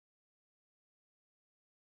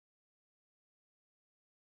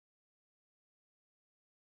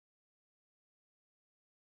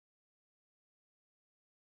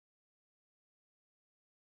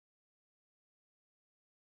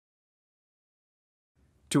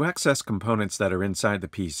To access components that are inside the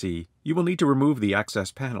PC, you will need to remove the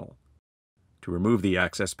access panel. To remove the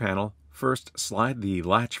access panel, first slide the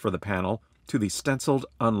latch for the panel to the stenciled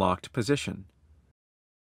unlocked position.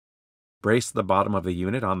 Brace the bottom of the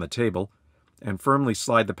unit on the table and firmly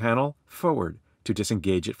slide the panel forward to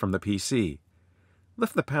disengage it from the PC.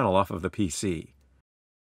 Lift the panel off of the PC.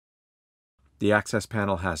 The access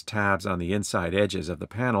panel has tabs on the inside edges of the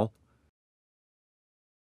panel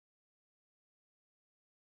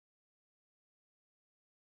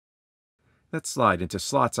that slide into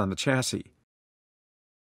slots on the chassis.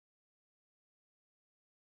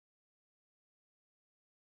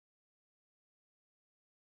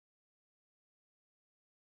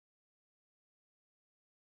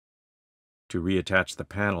 To reattach the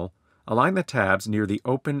panel, align the tabs near the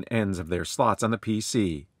open ends of their slots on the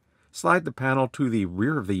PC. Slide the panel to the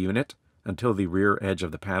rear of the unit until the rear edge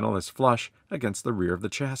of the panel is flush against the rear of the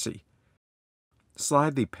chassis.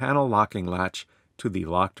 Slide the panel locking latch to the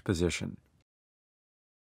locked position.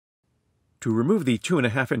 To remove the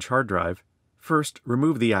 2.5-inch hard drive, first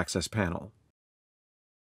remove the access panel.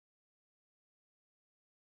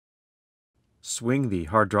 Swing the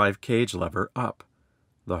hard drive cage lever up.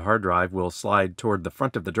 The hard drive will slide toward the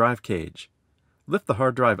front of the drive cage. Lift the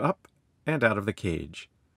hard drive up and out of the cage.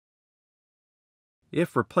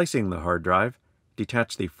 If replacing the hard drive,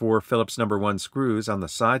 detach the 4 Phillips No. 1 screws on the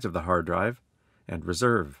sides of the hard drive and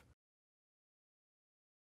reserve.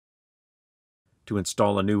 To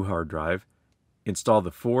install a new hard drive, install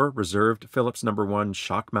the 4 reserved Phillips No. 1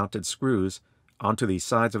 shock-mounted screws onto the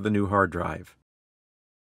sides of the new hard drive.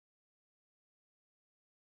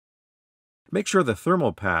 Make sure the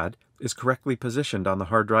thermal pad is correctly positioned on the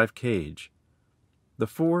hard drive cage. The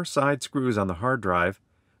 4 side screws on the hard drive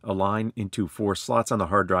align into 4 slots on the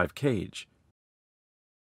hard drive cage.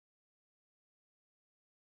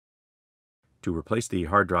 To replace the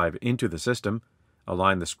hard drive into the system,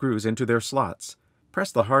 align the screws into their slots.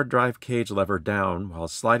 Press the hard drive cage lever down while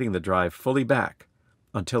sliding the drive fully back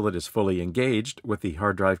until it is fully engaged with the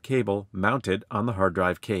hard drive cable mounted on the hard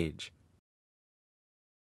drive cage.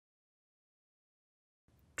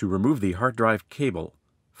 To remove the hard drive cable,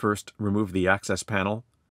 first remove the access panel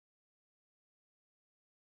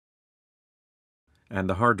and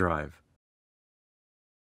the hard drive.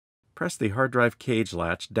 Press the hard drive cage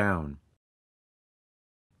latch down.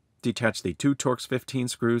 Detach the 2 Torx 15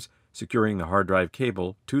 screws securing the hard drive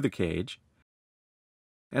cable to the cage,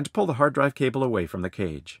 and pull the hard drive cable away from the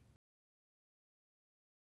cage.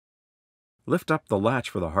 Lift up the latch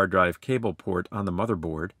for the hard drive cable port on the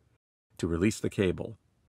motherboard to release the cable.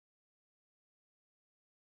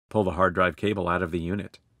 Pull the hard drive cable out of the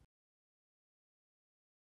unit.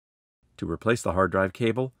 To replace the hard drive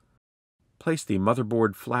cable, place the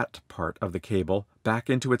motherboard flat part of the cable back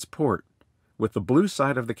into its port, with the blue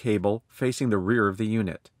side of the cable facing the rear of the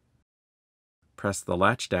unit. Press the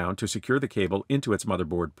latch down to secure the cable into its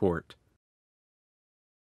motherboard port.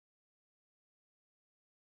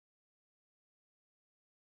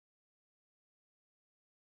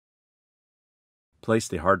 Place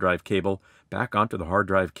the hard drive cable back onto the hard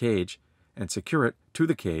drive cage and secure it to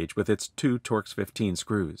the cage with its 2 Torx 15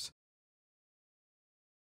 screws.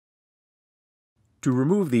 To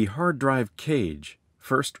remove the hard drive cage,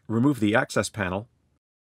 first remove the access panel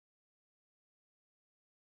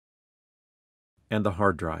and the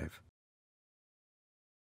hard drive.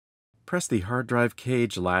 Press the hard drive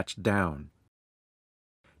cage latch down.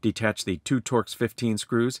 Detach the 2 Torx 15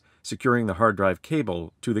 screws securing the hard drive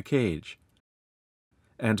cable to the cage,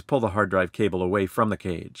 and pull the hard drive cable away from the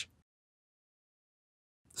cage.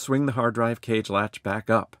 Swing the hard drive cage latch back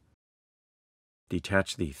up.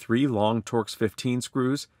 Detach the 3 long Torx 15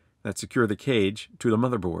 screws that secure the cage to the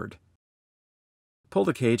motherboard. Pull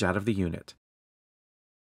the cage out of the unit.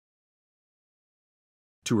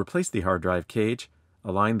 To replace the hard drive cage,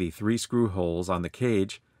 align the 3 screw holes on the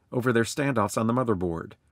cage over their standoffs on the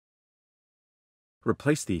motherboard.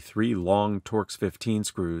 Replace the 3 long Torx 15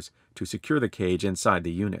 screws to secure the cage inside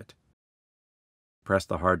the unit. Press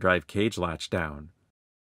the hard drive cage latch down.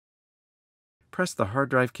 Press the hard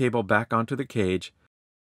drive cable back onto the cage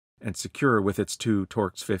and secure with its 2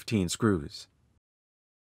 Torx 15 screws.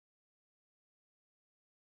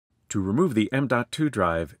 To remove the M.2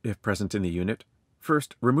 drive, if present in the unit,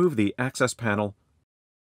 first remove the access panel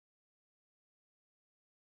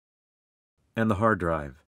and the hard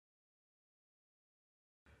drive.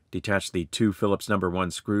 Detach the 2 Phillips No.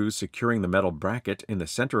 1 screws securing the metal bracket in the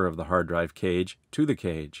center of the hard drive cage to the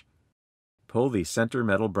cage. Pull the center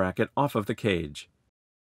metal bracket off of the cage.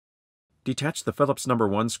 Detach the Phillips No.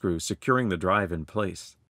 1 screw securing the drive in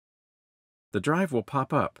place. The drive will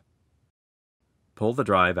pop up. pull the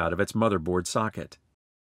drive out of its motherboard socket.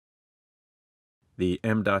 The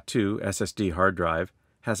M.2 SSD hard drive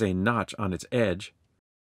has a notch on its edge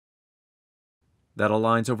that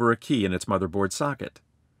aligns over a key in its motherboard socket.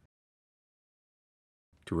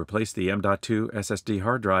 To replace the M.2 SSD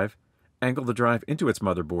hard drive, angle the drive into its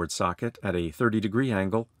motherboard socket at a 30-degree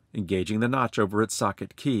angle, engaging the notch over its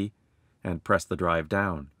socket key, and press the drive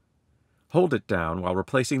down. Hold it down while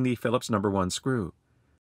replacing the Phillips No. 1 screw.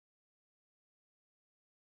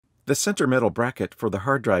 The center metal bracket for the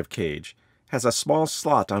hard drive cage has a small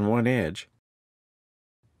slot on one edge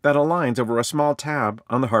that aligns over a small tab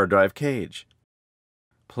on the hard drive cage.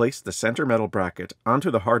 Place the center metal bracket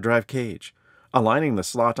onto the hard drive cage, aligning the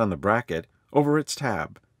slot on the bracket over its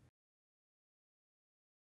tab.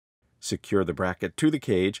 Secure the bracket to the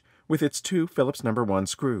cage with its two Phillips No. 1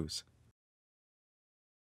 screws.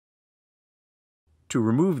 To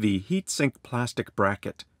remove the heatsink plastic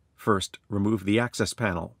bracket, first remove the access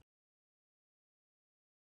panel.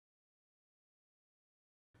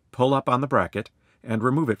 Pull up on the bracket and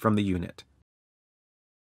remove it from the unit.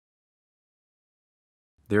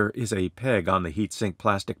 There is a peg on the heatsink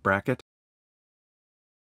plastic bracket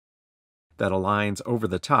that aligns over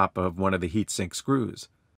the top of one of the heatsink screws.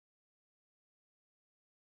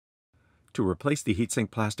 To replace the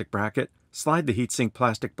heatsink plastic bracket, slide the heatsink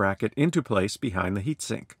plastic bracket into place behind the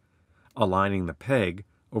heatsink, aligning the peg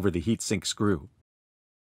over the heatsink screw.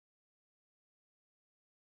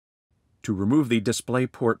 To remove the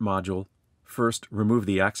DisplayPort module, first remove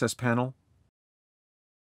the access panel,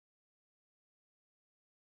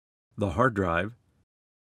 the hard drive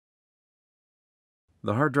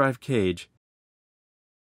cage,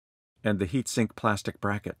 and the heatsink plastic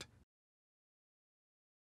bracket.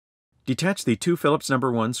 Detach the two Phillips No.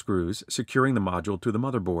 1 screws securing the module to the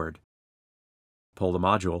motherboard. Pull the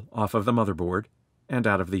module off of the motherboard and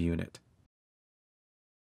out of the unit.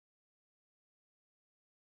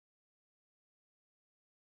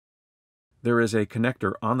 There is a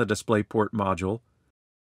connector on the DisplayPort module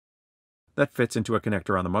that fits into a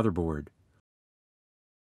connector on the motherboard.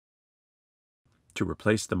 To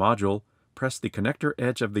replace the module, press the connector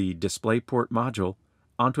edge of the DisplayPort module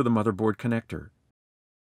onto the motherboard connector.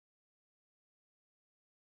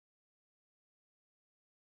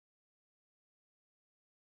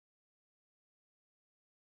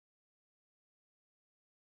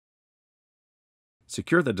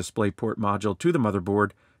 Secure the DisplayPort module to the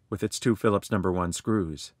motherboard with its two Phillips No. 1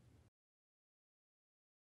 screws.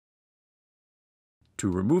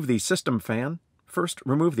 To remove the system fan, first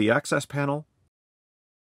remove the access panel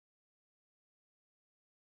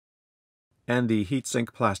and the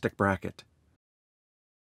heatsink plastic bracket.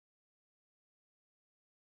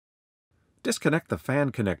 Disconnect the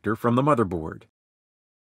fan connector from the motherboard.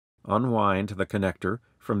 Unwind the connector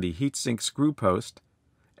from the heatsink screw post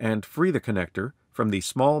and free the connector from the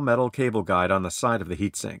small metal cable guide on the side of the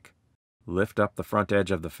heatsink. Lift up the front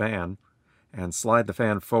edge of the fan and slide the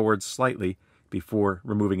fan forward slightly before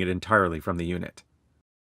removing it entirely from the unit.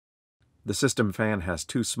 The system fan has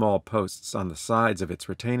two small posts on the sides of its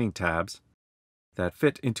retaining tabs that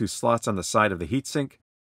fit into slots on the side of the heatsink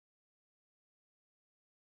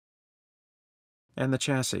and the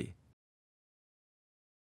chassis.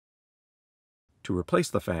 To replace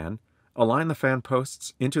the fan, align the fan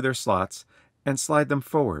posts into their slots and slide them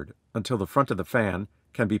forward until the front of the fan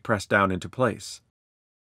can be pressed down into place.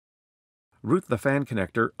 Route the fan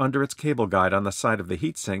connector under its cable guide on the side of the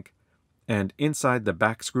heatsink and inside the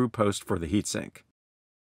back screw post for the heatsink.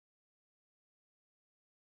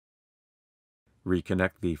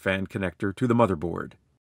 Reconnect the fan connector to the motherboard.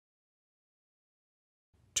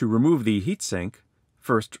 To remove the heatsink,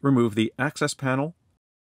 first remove the access panel,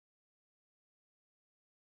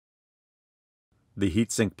 the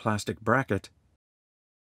heatsink plastic bracket,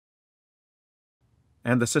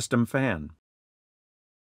 and the system fan.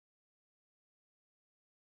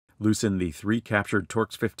 Loosen the three captured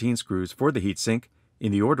Torx 15 screws for the heatsink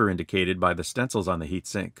in the order indicated by the stencils on the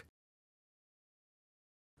heatsink.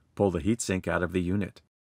 Pull the heatsink out of the unit.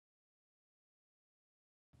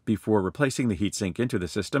 Before replacing the heatsink into the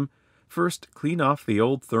system, first clean off the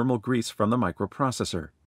old thermal grease from the microprocessor.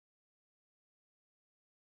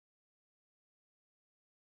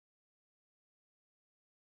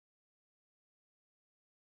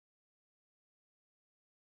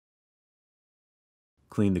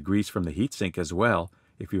 Clean the grease from the heatsink as well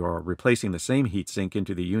if you are replacing the same heatsink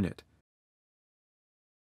into the unit.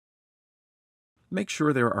 Make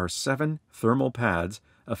sure there are 7 thermal pads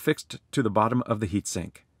affixed to the bottom of the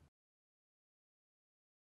heatsink.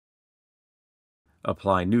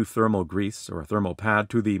 Apply new thermal grease or thermal pad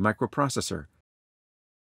to the microprocessor.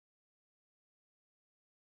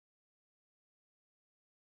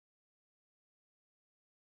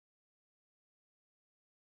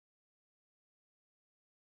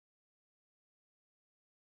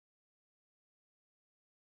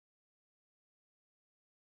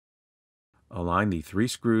 Align the 3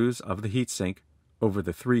 screws of the heatsink over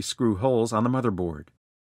the 3 screw holes on the motherboard.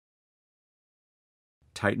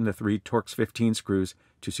 Tighten the 3 Torx 15 screws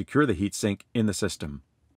to secure the heatsink in the system.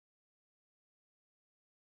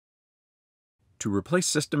 To replace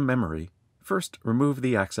system memory, first remove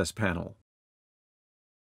the access panel.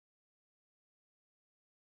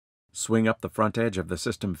 Swing up the front edge of the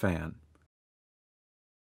system fan.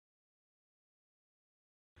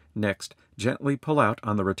 Next, gently pull out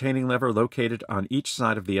on the retaining lever located on each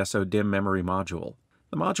side of the SODIMM memory module.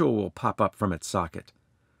 The module will pop up from its socket.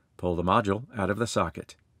 Pull the module out of the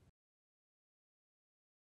socket.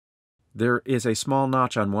 There is a small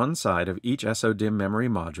notch on one side of each SODIMM memory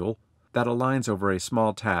module that aligns over a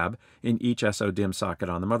small tab in each SODIMM socket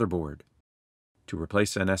on the motherboard. To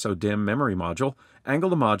replace an SODIMM memory module, angle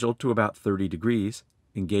the module to about 30 degrees,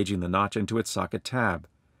 engaging the notch into its socket tab.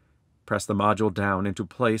 Press the module down into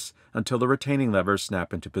place until the retaining levers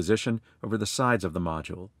snap into position over the sides of the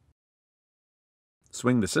module.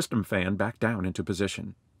 Swing the system fan back down into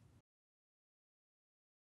position.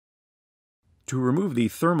 To remove the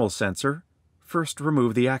thermal sensor, first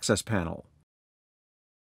remove the access panel.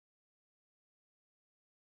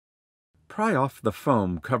 Pry off the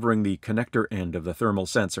foam covering the connector end of the thermal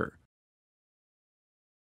sensor.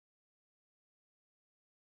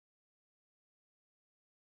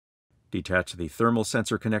 Detach the thermal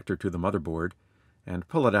sensor connector to the motherboard and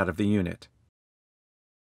pull it out of the unit.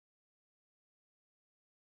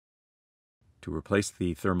 To replace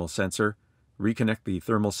the thermal sensor, reconnect the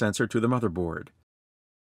thermal sensor to the motherboard.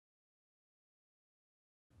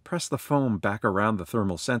 Press the foam back around the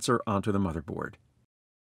thermal sensor onto the motherboard.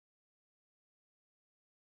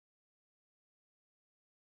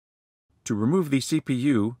 To remove the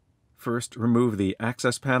CPU, first remove the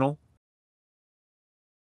access panel,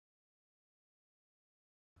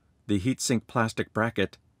 the heatsink plastic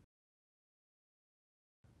bracket,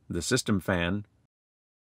 the system fan,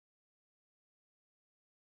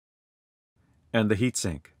 and the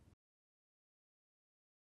heatsink.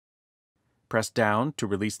 Press down to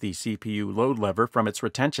release the CPU load lever from its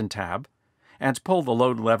retention tab, and pull the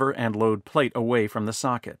load lever and load plate away from the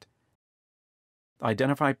socket.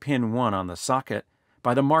 Identify pin 1 on the socket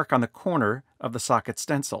by the mark on the corner of the socket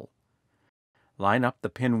stencil. Line up the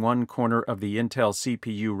pin 1 corner of the Intel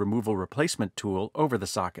CPU removal replacement tool over the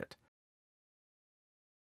socket.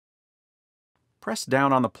 Press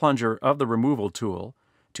down on the plunger of the removal tool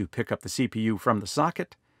to pick up the CPU from the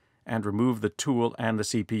socket and remove the tool and the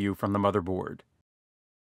CPU from the motherboard.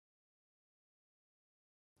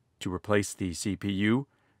 To replace the CPU,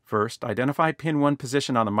 first identify pin 1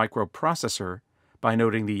 position on the microprocessor by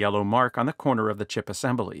noting the yellow mark on the corner of the chip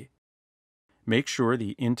assembly. Make sure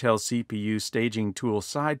the Intel CPU staging tool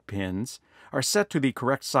side pins are set to the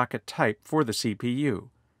correct socket type for the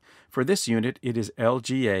CPU. For this unit, it is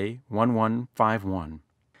LGA1151.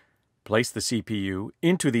 Place the CPU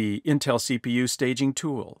into the Intel CPU staging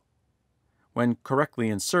tool. When correctly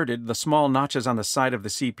inserted, the small notches on the side of the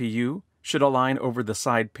CPU should align over the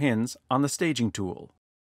side pins on the staging tool.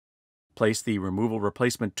 Place the removal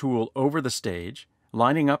replacement tool over the stage,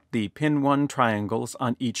 lining up the pin 1 triangles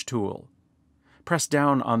on each tool. Press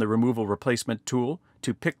down on the removal replacement tool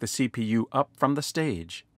to pick the CPU up from the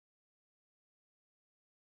stage.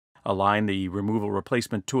 Align the removal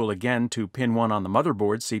replacement tool again to pin 1 on the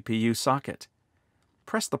motherboard CPU socket.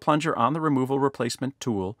 Press the plunger on the removal replacement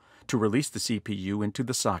tool to release the CPU into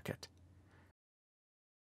the socket.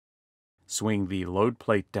 Swing the load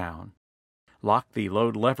plate down. Lock the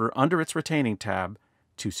load lever under its retaining tab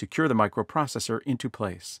to secure the microprocessor into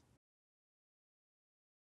place.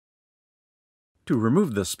 To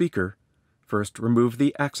remove the speaker, first remove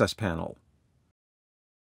the access panel.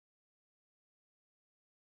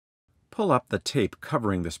 Pull up the tape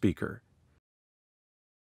covering the speaker.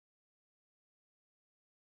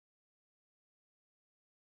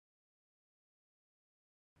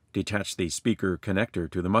 Detach the speaker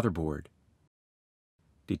connector to the motherboard.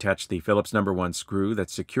 Detach the Phillips #1 screw that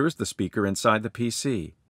secures the speaker inside the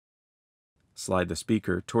PC. Slide the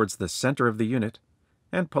speaker towards the center of the unit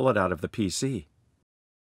and pull it out of the PC.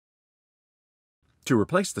 To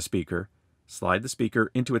replace the speaker, slide the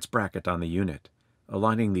speaker into its bracket on the unit,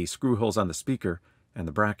 aligning the screw holes on the speaker and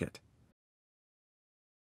the bracket.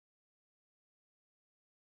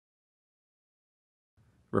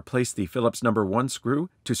 Replace the Phillips #1 screw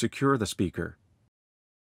to secure the speaker.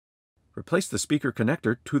 Replace the speaker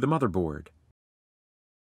connector to the motherboard.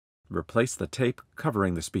 Replace the tape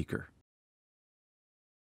covering the speaker.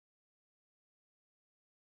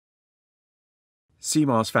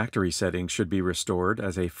 CMOS factory settings should be restored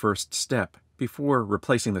as a first step before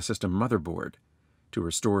replacing the system motherboard. To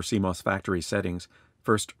restore CMOS factory settings,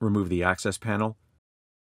 first remove the access panel,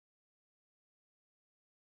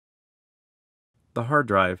 the hard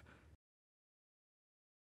drive,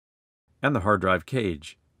 and the hard drive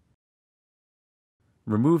cage.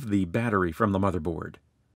 Remove the battery from the motherboard.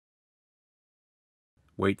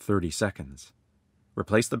 Wait 30 seconds.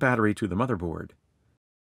 Replace the battery to the motherboard.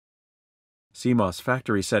 CMOS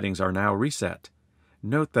factory settings are now reset.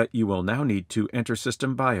 Note that you will now need to enter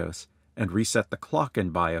System BIOS and reset the clock in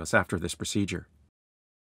BIOS after this procedure.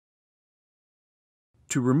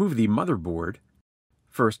 To remove the motherboard,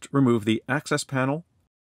 first remove the access panel,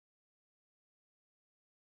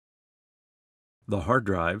 the hard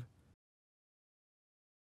drive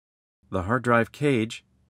cage,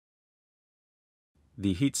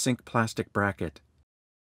 the heatsink plastic bracket,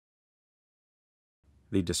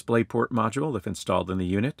 the DisplayPort module if installed in the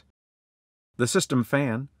unit, the system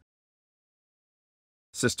fan,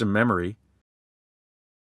 system memory,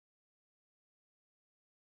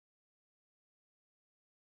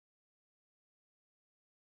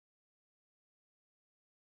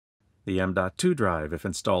 the M.2 Drive if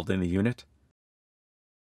installed in the unit,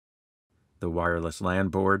 the wireless LAN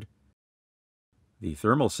board, the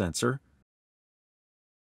thermal sensor,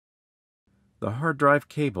 the hard drive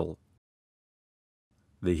cable,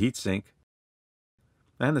 the heatsink,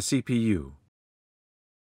 and the CPU.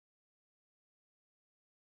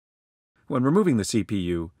 When removing the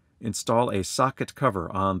CPU, install a socket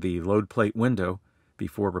cover on the load plate window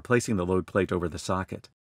before replacing the load plate over the socket.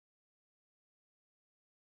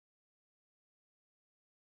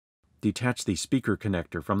 Detach the speaker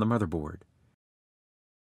connector from the motherboard.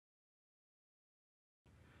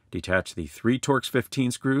 Detach the 3 Torx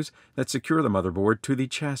 15 screws that secure the motherboard to the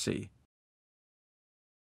chassis.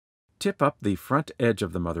 Tip up the front edge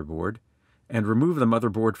of the motherboard and remove the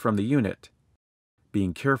motherboard from the unit,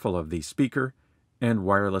 being careful of the speaker and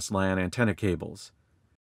wireless LAN antenna cables.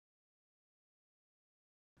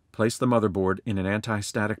 Place the motherboard in an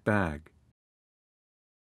anti-static bag.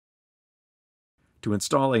 To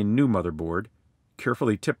install a new motherboard,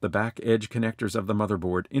 carefully tip the back edge connectors of the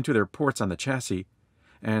motherboard into their ports on the chassis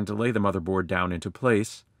and lay the motherboard down into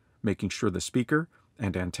place, making sure the speaker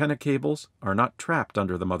and antenna cables are not trapped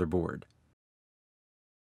under the motherboard.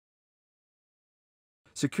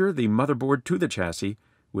 Secure the motherboard to the chassis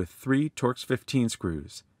with 3 Torx 15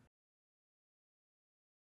 screws.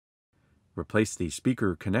 Replace the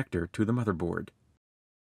speaker connector to the motherboard.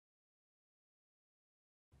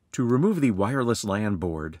 To remove the wireless LAN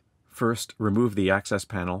board, first remove the access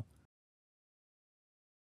panel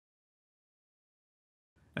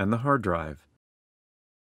and the hard drive.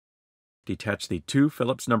 Detach the 2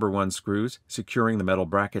 Phillips No. 1 screws securing the metal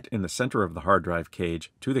bracket in the center of the hard drive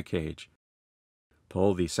cage to the cage.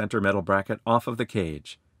 Pull the center metal bracket off of the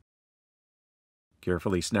cage.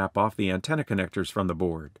 Carefully snap off the antenna connectors from the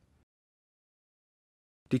board.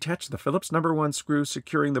 Detach the Phillips No. 1 screw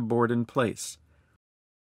securing the board in place.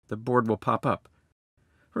 The board will pop up.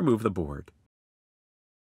 Remove the board.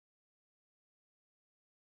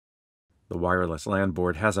 The wireless LAN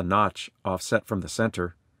board has a notch offset from the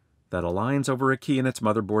center that aligns over a key in its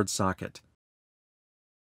motherboard socket.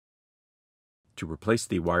 To replace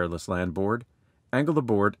the wireless LAN board, angle the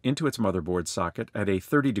board into its motherboard socket at a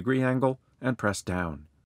 30-degree angle and press down.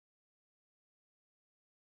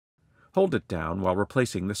 Hold it down while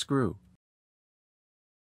replacing the screw.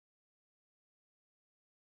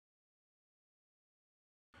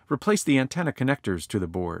 Replace the antenna connectors to the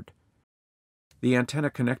board. The antenna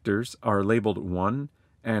connectors are labeled 1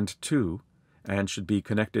 and 2 and should be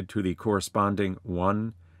connected to the corresponding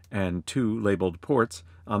 1 and 2 labeled ports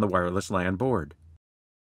on the wireless LAN board.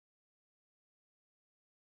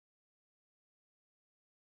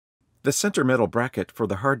 The center metal bracket for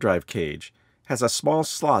the hard drive cage has a small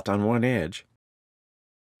slot on one edge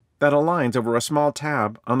that aligns over a small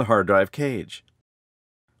tab on the hard drive cage.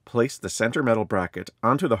 Place the center metal bracket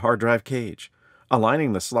onto the hard drive cage,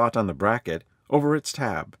 aligning the slot on the bracket over its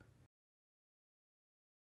tab.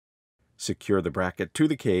 Secure the bracket to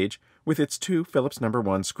the cage with its 2 Phillips No.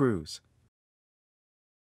 1 screws.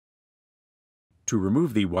 To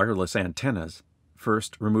remove the wireless antennas,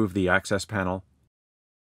 first remove the access panel,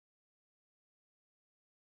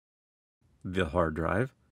 the hard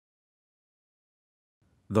drive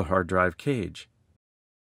cage,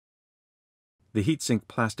 the heatsink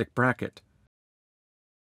plastic bracket,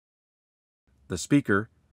 the speaker,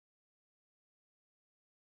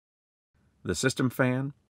 the system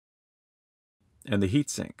fan, and the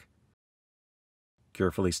heatsink.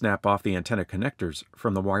 Carefully snap off the antenna connectors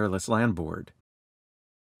from the wireless LAN board.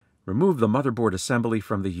 Remove the motherboard assembly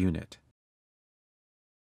from the unit.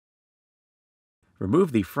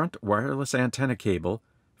 Remove the front wireless antenna cable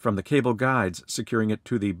from the cable guides securing it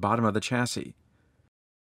to the bottom of the chassis.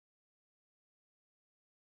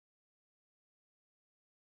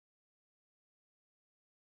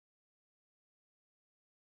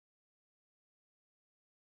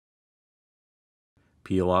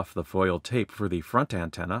 Peel off the foil tape for the front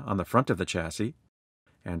antenna on the front of the chassis,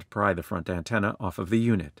 and pry the front antenna off of the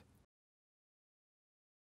unit.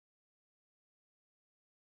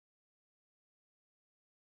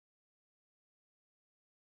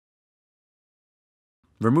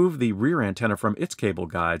 Remove the rear antenna from its cable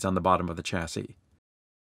guides on the bottom of the chassis.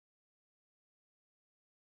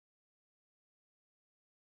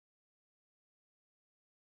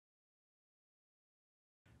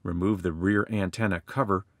 Remove the rear antenna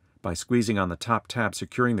cover by squeezing on the top tab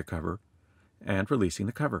securing the cover and releasing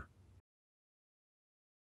the cover.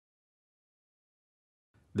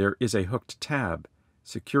 There is a hooked tab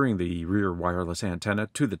securing the rear wireless antenna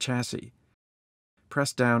to the chassis.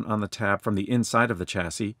 Press down on the tab from the inside of the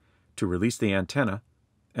chassis to release the antenna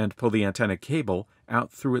and pull the antenna cable out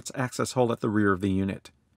through its access hole at the rear of the unit.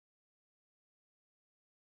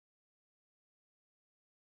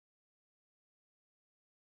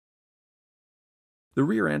 The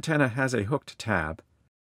rear antenna has a hooked tab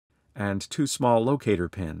and two small locator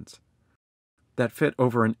pins that fit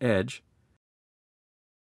over an edge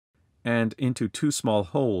and into two small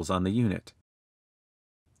holes on the unit.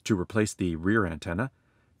 To replace the rear antenna,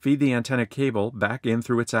 feed the antenna cable back in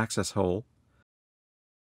through its access hole,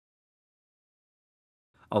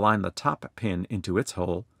 align the top pin into its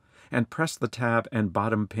hole, and press the tab and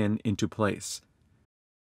bottom pin into place.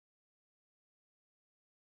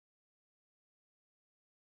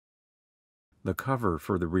 The cover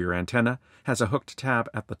for the rear antenna has a hooked tab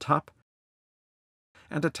at the top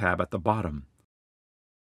and a tab at the bottom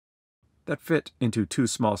that fit into two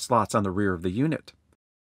small slots on the rear of the unit.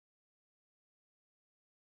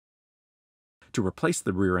 To replace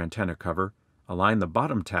the rear antenna cover, align the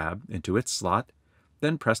bottom tab into its slot,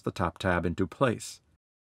 then press the top tab into place.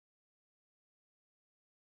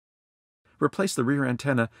 Replace the rear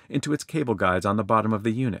antenna into its cable guides on the bottom of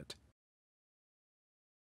the unit.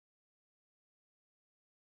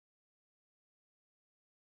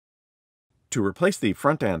 To replace the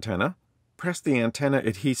front antenna, press the antenna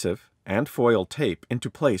adhesive and foil tape into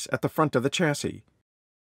place at the front of the chassis.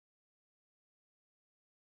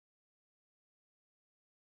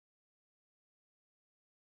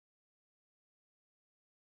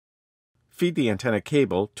 Feed the antenna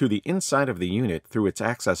cable to the inside of the unit through its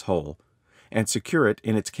access hole and secure it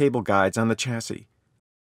in its cable guides on the chassis.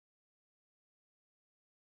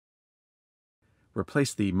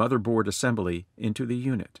 Replace the motherboard assembly into the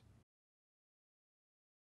unit.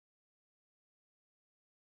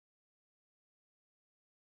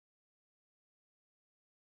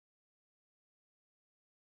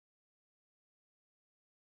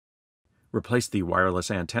 Replace the wireless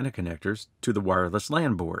antenna connectors to the wireless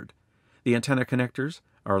LAN board. The antenna connectors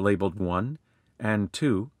are labeled 1 and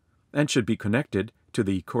 2 and should be connected to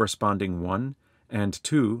the corresponding 1 and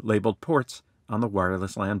 2 labeled ports on the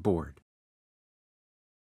wireless LAN board.